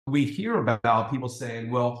We hear about people saying,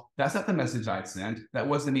 well, that's not the message I sent. That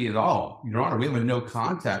wasn't me at all. Your Honor, we have a no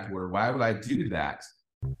contact order. Why would I do that?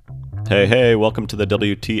 Hey, welcome to the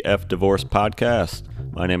WTF Divorce Podcast.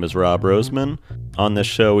 My name is Rob Roseman. On this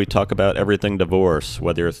show, we talk about everything divorce,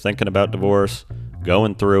 whether you're thinking about divorce,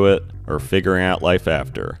 going through it, or figuring out life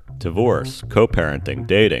after. Divorce, co-parenting,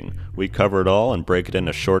 dating. We cover it all and break it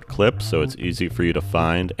into short clips so it's easy for you to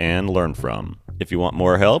find and learn from. If you want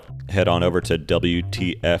more help, head on over to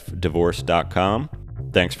WTFdivorce.com.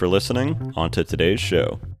 Thanks for listening. On to today's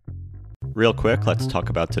show. Real quick, let's talk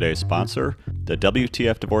about today's sponsor. The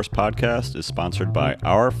WTF Divorce Podcast is sponsored by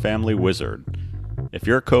OurFamilyWizard. If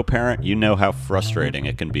you're a co-parent, you know how frustrating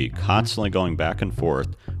it can be constantly going back and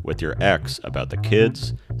forth with your ex about the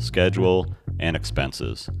kids, schedule, and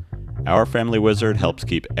expenses. OurFamilyWizard helps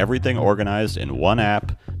keep everything organized in one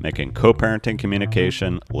app, making co-parenting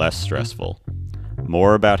communication less stressful.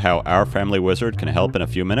 More about how OurFamilyWizard can help in a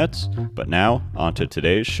few minutes, but now, on to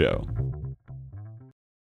today's show.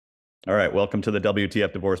 All right, welcome to the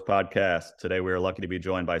WTF Divorce Podcast. Today we are lucky to be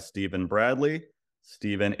joined by Stephen Bradley.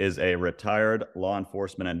 Stephen is a retired law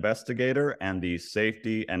enforcement investigator and the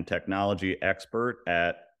safety and technology expert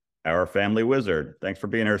at OurFamilyWizard. Thanks for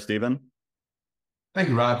being here, Stephen. Thank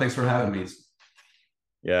you, Rob. Thanks for having me.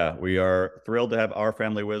 Yeah, we are thrilled to have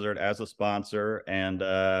OurFamilyWizard as a sponsor.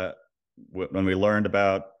 And when we learned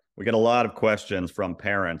about, we get a lot of questions from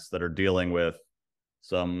parents that are dealing with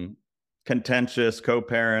some contentious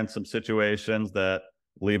co-parents, some situations that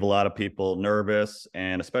leave a lot of people nervous,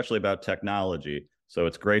 and especially about technology. So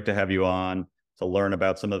it's great to have you on to learn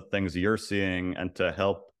about some of the things you're seeing and to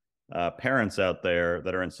help parents out there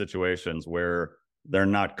that are in situations where they're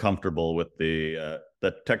not comfortable with the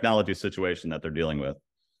technology situation that they're dealing with.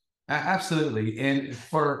 Absolutely. And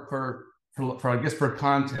for I guess for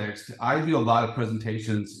context, I do a lot of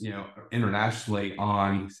presentations, internationally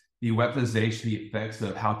on the weaponization, the effects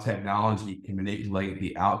of how technology can manipulate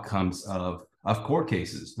the outcomes of court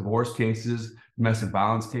cases, divorce cases, domestic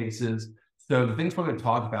violence cases. So the things we're going to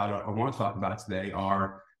talk about, or want to talk about today,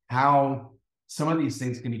 are how some of these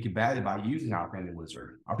things can be combated by using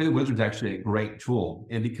OurFamilyWizard. OurFamilyWizard is actually a great tool.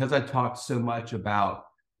 And because I talked so much about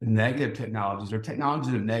negative technologies or technology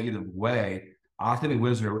in a negative way,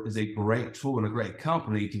 OurFamilyWizard is a great tool and a great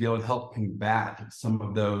company to be able to help combat some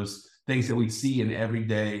of those things that we see in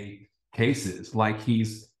everyday cases, like the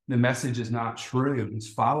message is not true,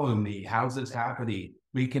 he's following me, how's this happening?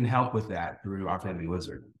 We can help with that through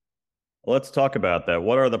OurFamilyWizard. Let's talk about that.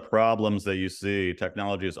 What are the problems that you see?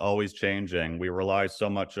 Technology is always changing. We rely so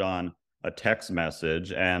much on a text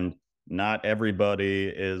message, and not everybody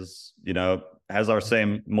is, has our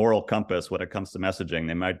same moral compass when it comes to messaging.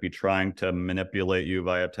 They might be trying to manipulate you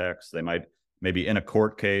via text. They might, maybe in a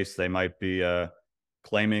court case, they might be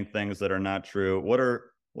claiming things that are not true. What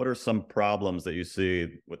are some problems that you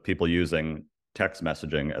see with people using text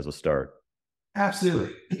messaging as a start?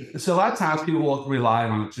 Absolutely. So a lot of times people will rely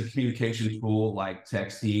on a communication tool like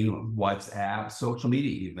texting, WhatsApp, social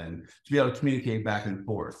media even, to be able to communicate back and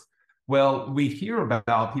forth. Well, we hear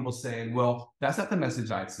about people saying, well, that's not the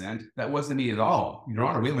message I sent. That wasn't me at all. Your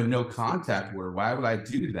Honor, we have a no contact order. Why would I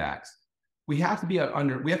do that? We have to be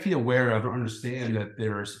aware of or understand that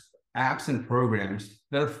there's apps and programs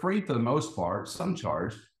that are free for the most part, some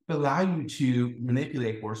charge, but allow you to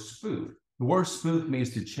manipulate or spoof. The word spoof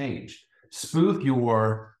means to change. Spoof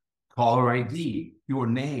your caller ID, your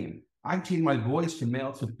name. I can change my voice from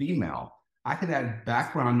male to female. I can add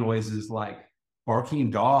background noises like barking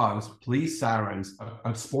dogs, police sirens,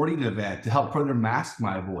 a sporting event to help further mask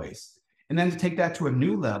my voice. And then to take that to a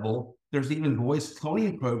new level, there's even voice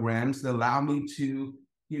cloning programs that allow me to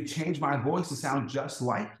change my voice to sound just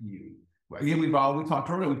like you. Again, we talked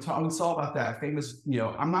earlier, we saw about that famous,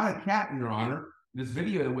 I'm not a cat, Your Honor. This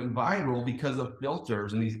video that went viral because of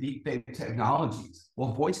filters and these deepfake technologies.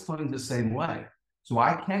 Well, voice cloning is the same way. So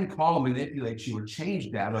I can call, manipulate you, or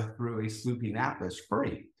change data through a spoofing app that's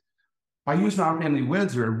free. By using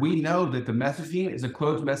OurFamilyWizard, we know that the messaging is a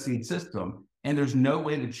closed messaging system, and there's no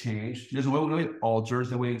way to change, there's no way to alter,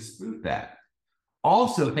 there's no way to spoof that.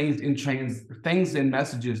 Also, things in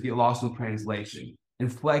messages get lost in translation,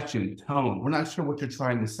 inflection, tone. We're not sure what you're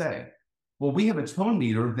trying to say. Well, we have a tone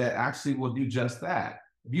meter that actually will do just that.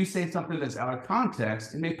 If you say something that's out of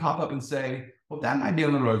context, it may pop up and say, well, that might be a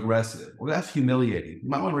little aggressive, or that's humiliating. You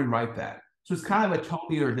might want to rewrite that. So it's kind of a tone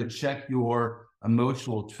meter to check your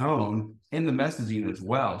emotional tone in the messaging as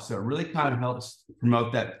well. So it really kind of helps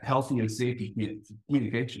promote that healthy and safety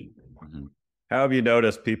communication. Mm-hmm. How have you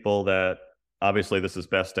noticed people that, obviously this is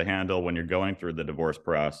best to handle when you're going through the divorce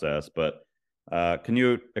process, but can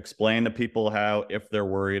you explain to people how, if they're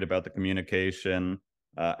worried about the communication,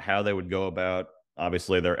 how they would go about.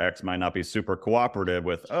 Obviously, their ex might not be super cooperative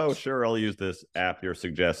with, oh, sure, I'll use this app you're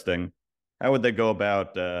suggesting. How would they go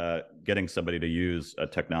about getting somebody to use a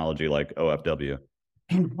technology like OFW?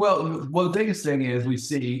 Well, the biggest thing is we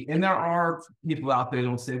see, and there are people out there that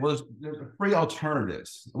will say, well, there's free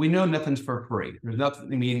alternatives. We know nothing's for free. There's nothing.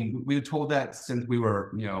 I mean, we were told that since we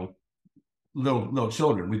were, little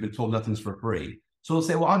children. We've been told nothing's for free. So we'll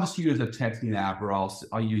say, well, I'll just use a texting app, or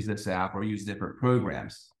I'll use this app, or use different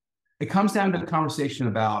programs. It comes down to the conversation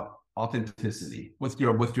about authenticity with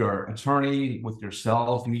your attorney, with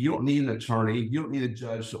yourself. I mean, you don't need an attorney, you don't need a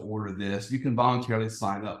judge to order this. You can voluntarily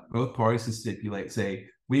sign up. Both parties can stipulate, say,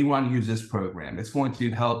 we want to use this program. It's going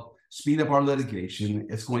to help speed up our litigation.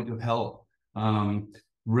 It's going to help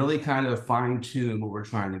really kind of fine tune what we're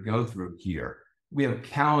trying to go through here. We have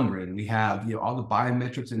calendaring. We have all the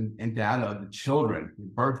biometrics and data of the children,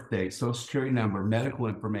 birthday, social security number, medical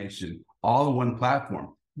information, all in one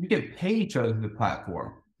platform. You can pay each other through the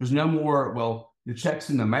platform. There's no more, well, the check's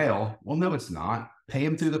in the mail. Well, no, it's not. Pay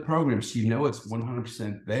them through the program so it's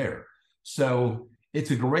 100% there. So it's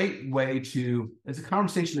a great way it's a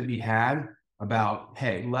conversation to be had about,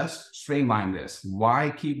 hey, let's streamline this. Why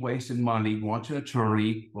keep wasting money going to an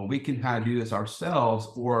attorney when we can kind of do this ourselves,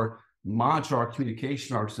 or monitor our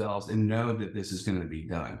communication ourselves and know that this is going to be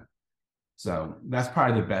done. So that's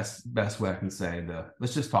probably the best way I can say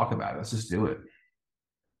let's just talk about it. Let's just do it.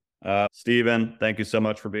 Stephen, thank you so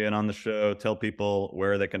much for being on the show. Tell people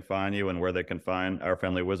where they can find you and where they can find Our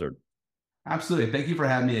Family Wizard. Absolutely. Thank you for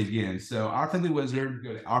having me again. So Our Family Wizard,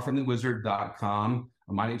 go to OurFamilyWizard.com.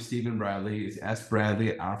 My name is Stephen Bradley. It's sbradley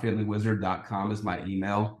at OurFamilyWizard.com is my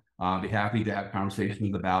email. I'll be happy to have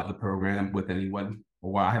conversations about the program with anyone.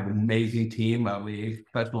 Or I have an amazing team of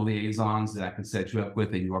professional liaisons that I can set you up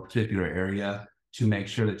with in your particular area to make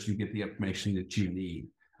sure that you get the information that you need.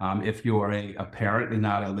 If you're a parent and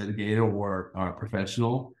not a litigator or a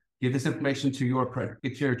professional, give this information to your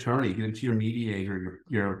attorney, give it to your mediator,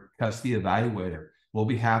 your custody evaluator. We'll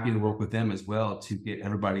be happy to work with them as well to get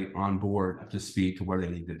everybody on board up to speed to where they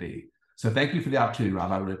need to be. So thank you for the opportunity,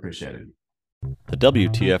 Rob. I really appreciate it. The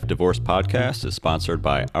WTF Divorce Podcast is sponsored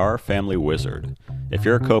by Our Family Wizard. If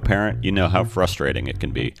you're a co-parent, you know how frustrating it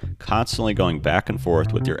can be, constantly going back and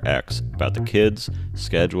forth with your ex about the kids,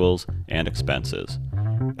 schedules, and expenses.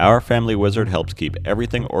 Our Family Wizard helps keep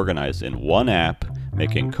everything organized in one app,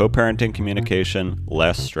 making co-parenting communication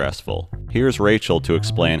less stressful. Here's Rachel to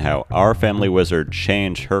explain how Our Family Wizard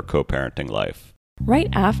changed her co-parenting life. Right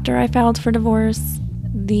after I filed for divorce,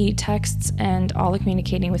 the texts and all the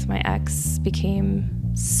communicating with my ex became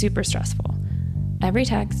super stressful. Every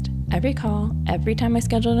text, every call, every time I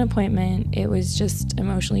scheduled an appointment, it was just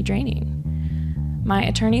emotionally draining. My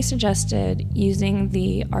attorney suggested using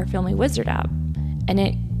the Our Family Wizard app, and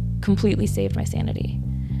it completely saved my sanity.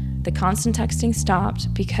 The constant texting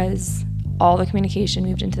stopped because all the communication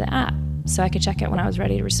moved into the app, so I could check it when I was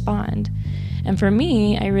ready to respond. And for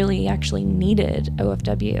me, I really actually needed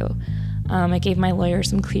OFW. I gave my lawyer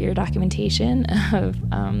some clear documentation of,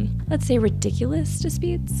 let's say, ridiculous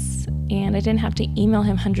disputes, and I didn't have to email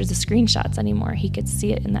him hundreds of screenshots anymore. He could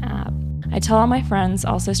see it in the app. I tell all my friends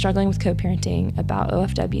also struggling with co-parenting about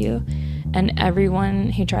OFW, and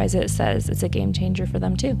everyone who tries it says it's a game changer for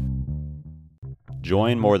them too.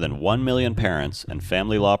 Join more than 1 million parents and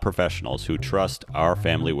family law professionals who trust Our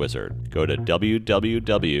Family Wizard. Go to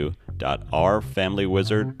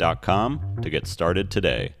www.OurFamilyWizard.com to get started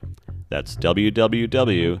today. That's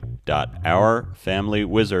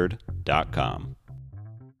www.OurFamilyWizard.com.